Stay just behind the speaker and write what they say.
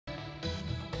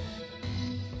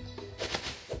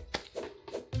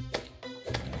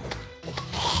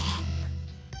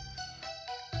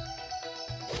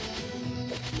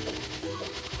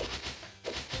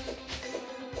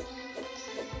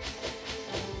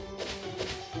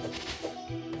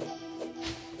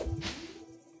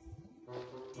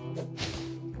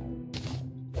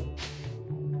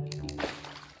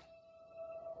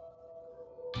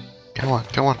Come on,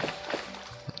 come on.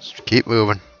 Let's keep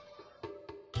moving.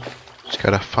 Just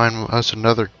gotta find us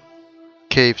another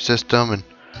cave system and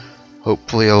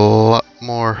hopefully a lot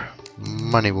more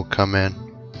money will come in.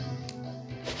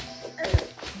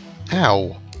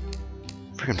 Ow!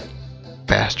 Freaking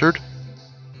bastard.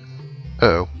 Uh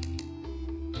oh.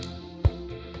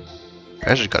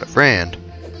 I just got a friend.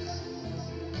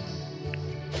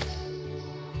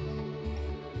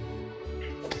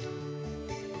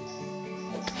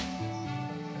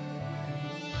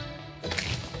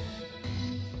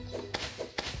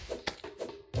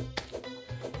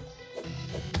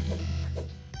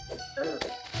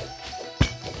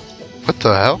 What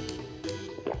the hell?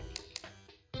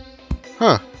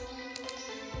 Huh.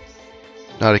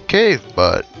 Not a cave,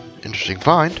 but interesting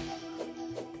find.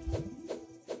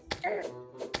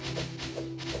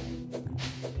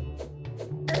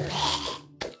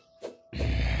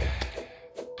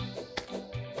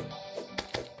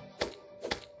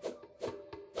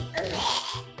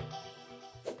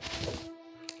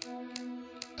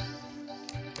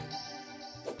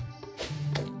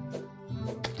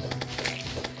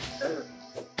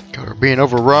 We're being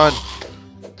overrun.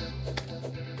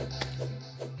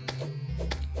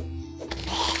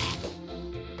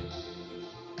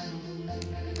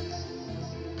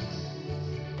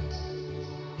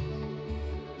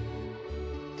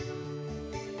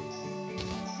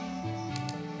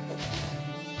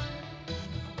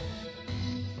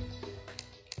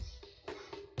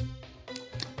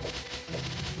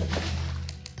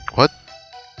 What?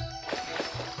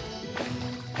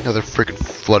 Another freaking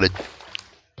flooded.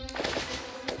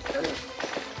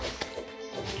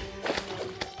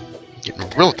 Getting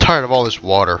real tired of all this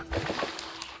water.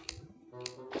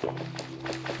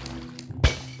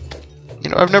 You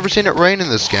know, I've never seen it rain in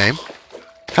this game.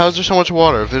 How is there so much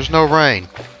water if there's no rain?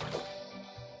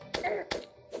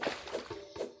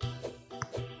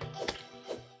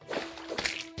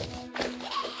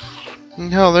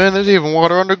 Hell, there's even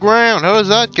water underground. How does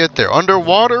that get there?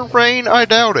 Underwater rain? I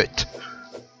doubt it.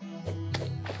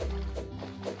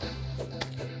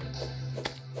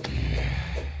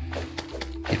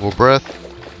 Equal breath.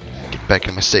 Get back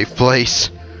in my safe place.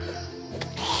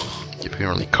 If you can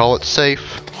really call it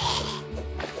safe.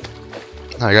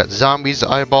 I got zombies,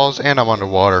 eyeballs, and I'm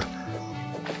underwater.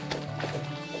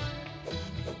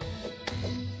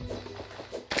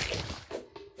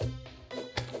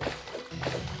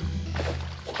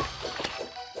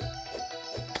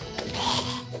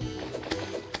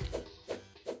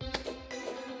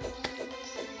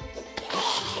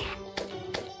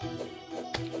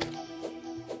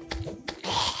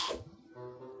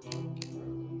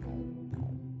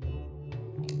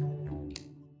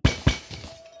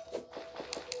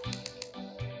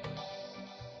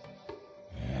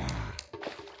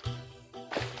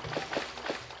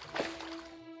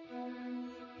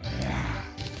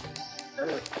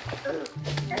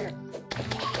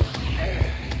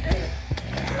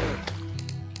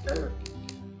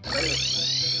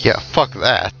 Yeah, fuck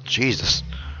that. Jesus.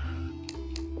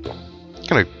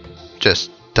 Gonna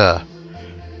just,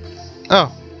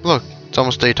 Oh, look. It's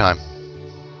almost daytime.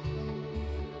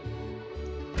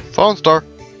 Fallen star.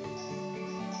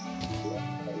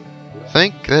 I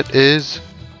think that is...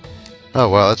 Oh,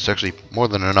 wow, that's actually more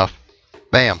than enough.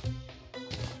 Bam.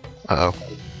 Uh-oh.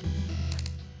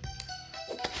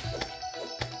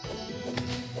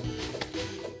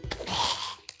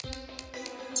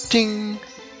 Ding!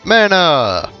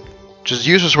 Mana! Which is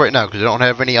useless right now because I don't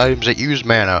have any items that use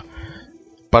mana.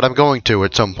 But I'm going to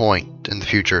at some point in the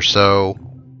future, so...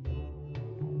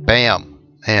 Bam!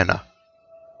 Mana.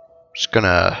 Just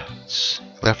gonna...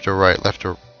 Left or right, left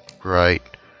or right.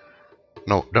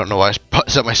 No, don't know why I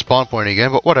set my spawn point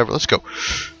again, but whatever, let's go.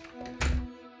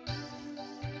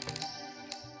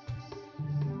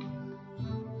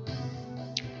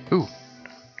 Ooh.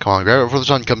 Come on, grab it before the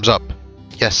sun comes up.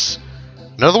 Yes.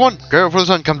 Another one? Grab it before the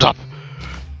sun comes up.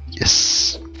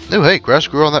 Yes. Oh, hey, grass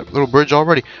grew on that little bridge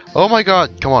already. Oh my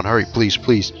god. Come on, hurry, please,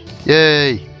 please.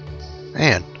 Yay.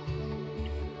 Man.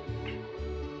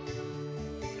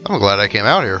 I'm glad I came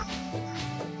out here.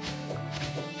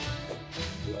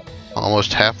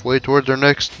 Almost halfway towards our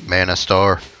next mana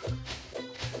star.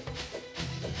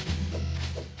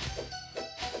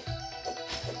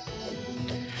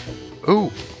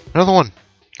 Ooh, another one.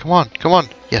 Come on, come on.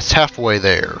 Yes, halfway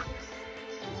there.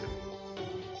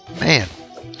 Man,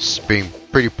 this is being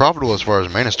pretty profitable as far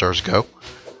as mana stars go.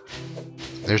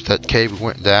 There's that cave we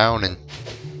went down and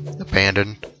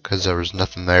abandoned because there was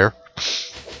nothing there.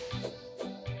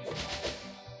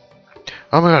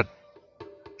 Oh my god.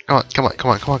 Come on, come on,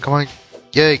 come on, come on, come on.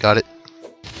 Yay, got it.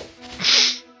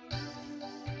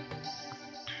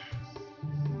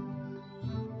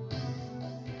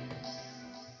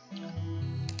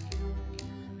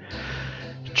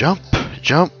 Jump,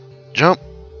 jump, jump,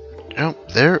 jump.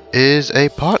 There is a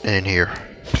pot in here.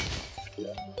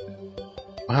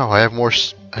 Wow, I have more.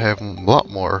 I have a lot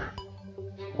more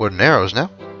wooden arrows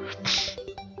now.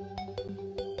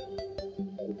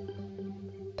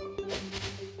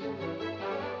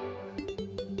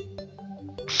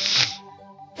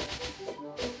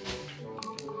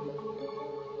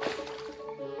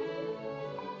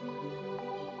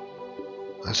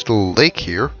 Nice little lake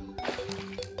here.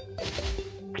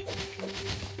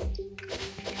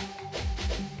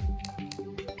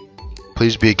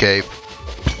 Please be a cave.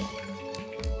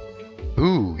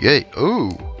 Ooh, yay. Ooh.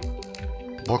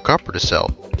 More copper to sell.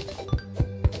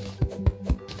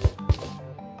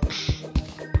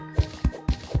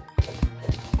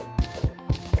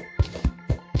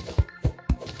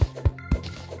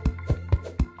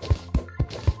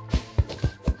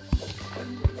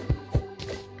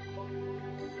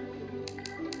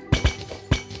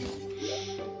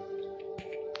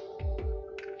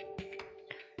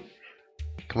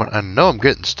 Come on, I know I'm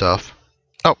getting stuff.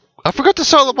 Oh, I forgot to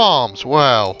sell the bombs.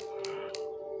 Wow.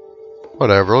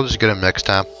 Whatever, I'll just get them next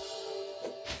time.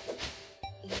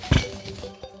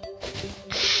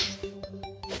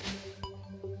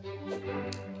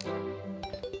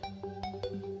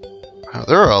 Wow,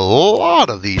 there are a lot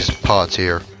of these pots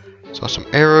here. Saw some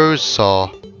arrows,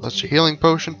 saw lesser healing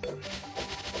potion.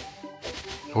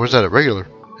 Or was that a regular?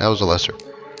 That was a lesser.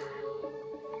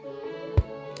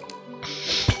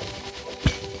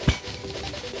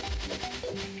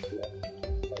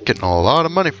 Getting a lot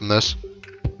of money from this.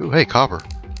 Ooh, hey, copper.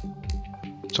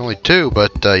 It's only 2,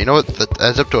 but you know what? That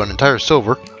adds up to an entire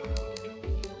silver.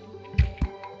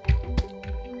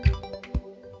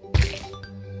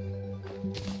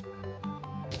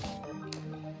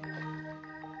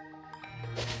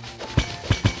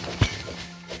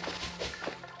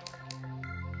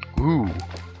 Ooh.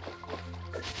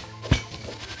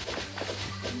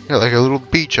 Yeah, like a little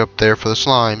beach up there for the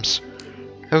slimes.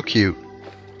 How cute.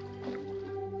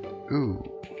 Ooh.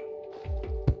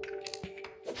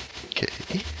 Okay.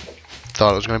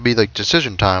 Thought it was going to be like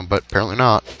decision time, but apparently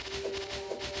not.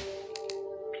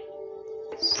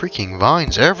 Freaking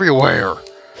vines everywhere!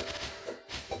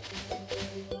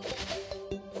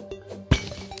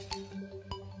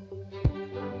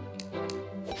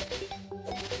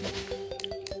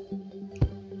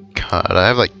 God, I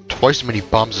have like twice as many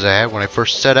bombs as I had when I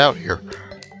first set out here.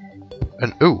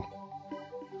 And ooh.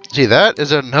 See, that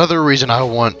is another reason I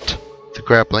want the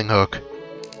grappling hook.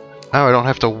 Now I don't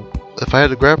have to... If I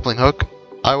had the grappling hook,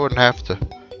 I wouldn't have to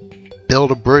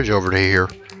build a bridge over to here.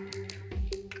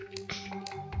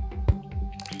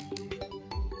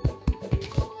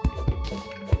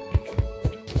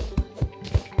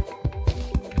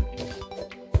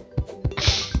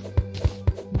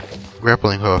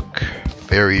 Grappling hook.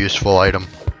 Very useful item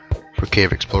for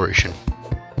cave exploration.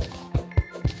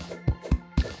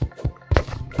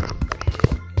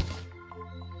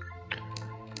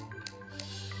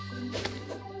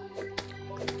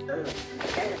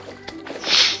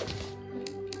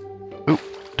 Ooh,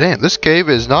 damn, this cave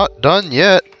is not done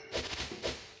yet.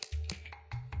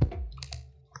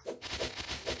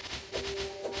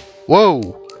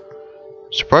 Whoa!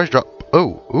 Surprise drop.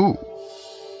 Oh, ooh.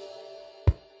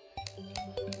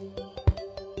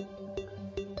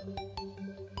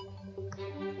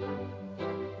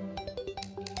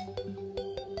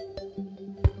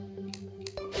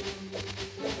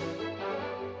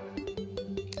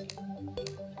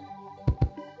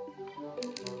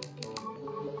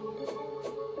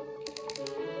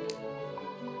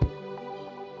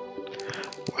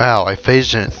 Wow, I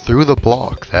phased it through the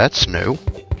block. That's new.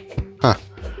 Huh.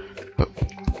 But,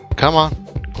 come on.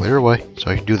 Clear away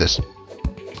so I can do this.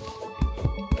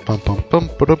 Bum bum bum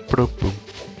ba da ba da boom.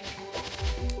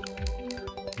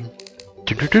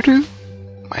 Do do do do.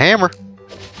 My hammer.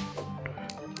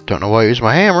 Don't know why I used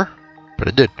my hammer, but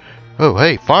it did. Oh,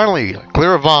 hey, finally!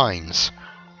 Clear of vines.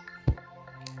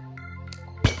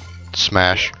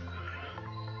 Smash.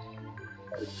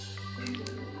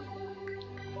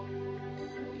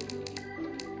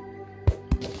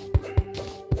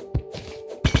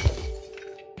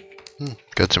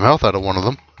 Got some health out of one of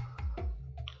them.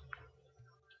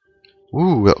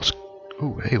 Ooh, that was...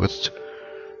 Ooh, hey, what's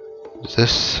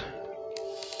this?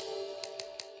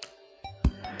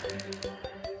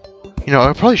 You know,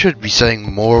 I probably should be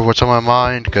saying more of what's on my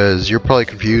mind, because you're probably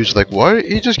confused, like, why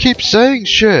he just keeps saying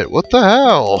shit? What the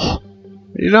hell?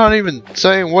 You're not even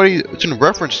saying what it's in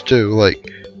reference to,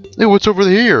 like, hey, what's over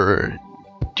here?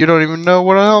 You don't even know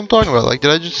what the hell I'm talking about. Like,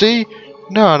 did I just see?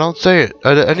 No, I don't say it.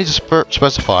 I need to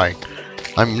specify.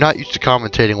 I'm not used to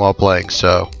commentating while playing,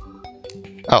 so...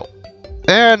 Oh.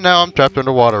 And now I'm trapped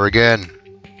underwater again.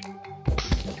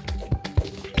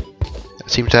 That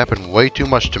seems to happen way too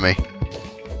much to me.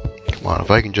 Come on,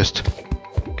 if I can just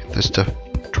get this to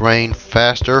drain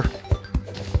faster.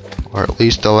 Or at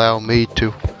least allow me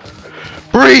to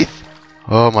breathe!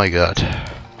 Oh my god.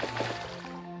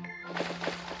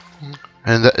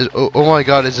 And that is, oh my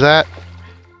god, is that?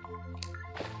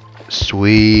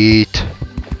 Sweet.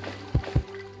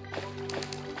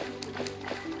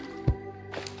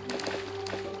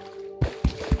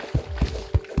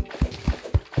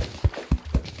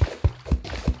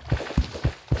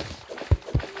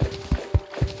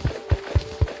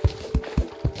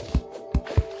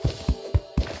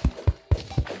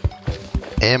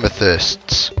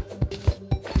 Amethysts.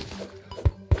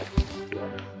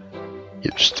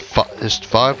 Just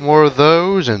 5 more of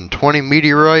those and 20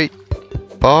 meteorite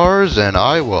bars, and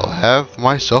I will have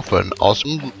myself an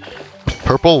awesome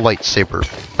purple lightsaber.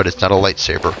 But it's not a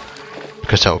lightsaber,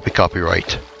 because that would be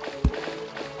copyright.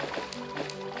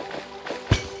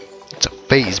 It's a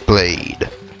phase blade,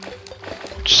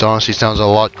 which honestly sounds a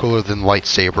lot cooler than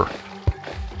lightsaber.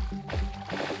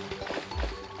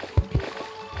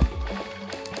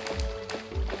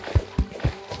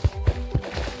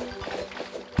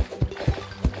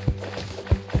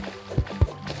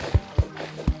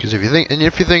 Because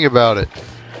if you think about it,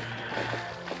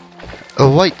 a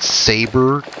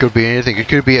lightsaber could be anything. It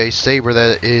could be a saber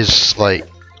that is like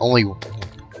only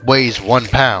weighs 1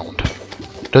 pound.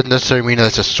 Doesn't necessarily mean that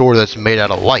it's a sword that's made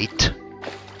out of light.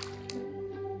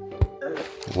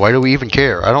 Why do we even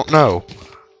care? I don't know.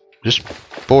 Just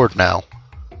bored now.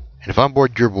 And if I'm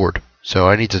bored, you're bored. So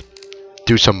I need to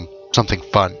do something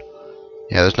fun.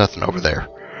 Yeah, there's nothing over there.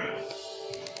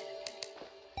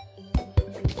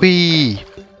 Whee!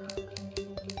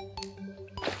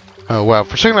 Oh wow,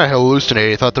 for a second I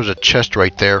hallucinated. I thought there was a chest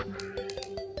right there.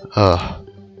 Not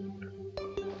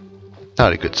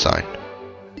a good sign.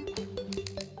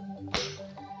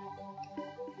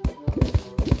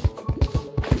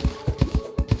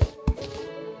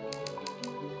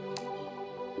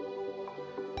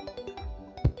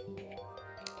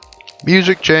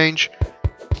 Music change.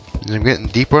 I'm getting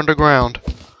deeper underground.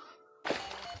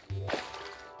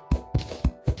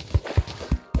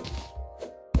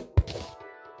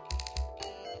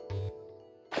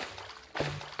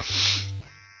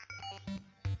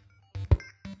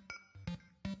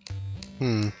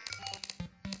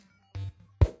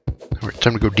 Alright,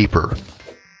 time to go deeper.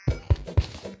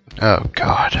 Oh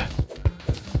god.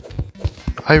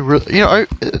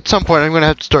 At some point I'm gonna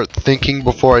have to start thinking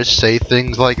before I say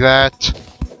things like that.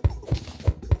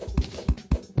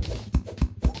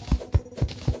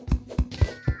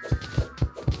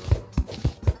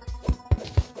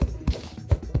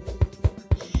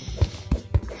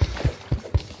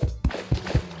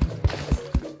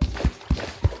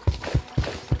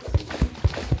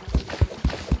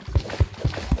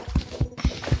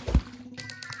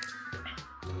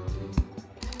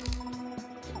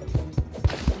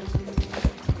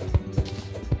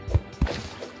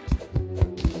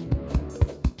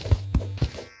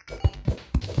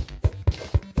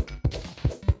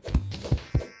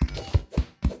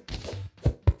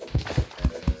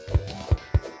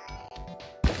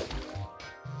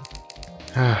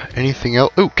 Anything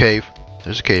else? Ooh, cave.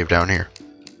 There's a cave down here.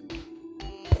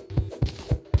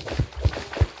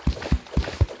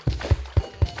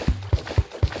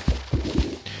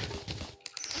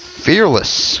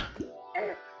 Fearless.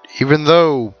 Even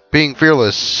though being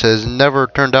fearless has never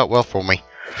turned out well for me.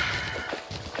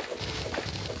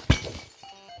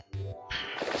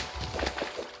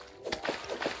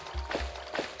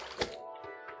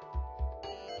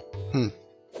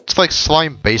 It's like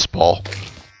slime baseball.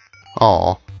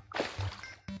 Aw.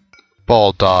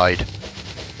 Ball died.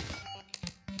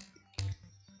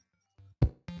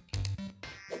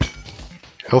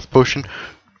 Health potion.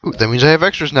 Ooh, that means I have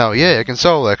extras now. Yay, I can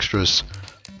sell extras.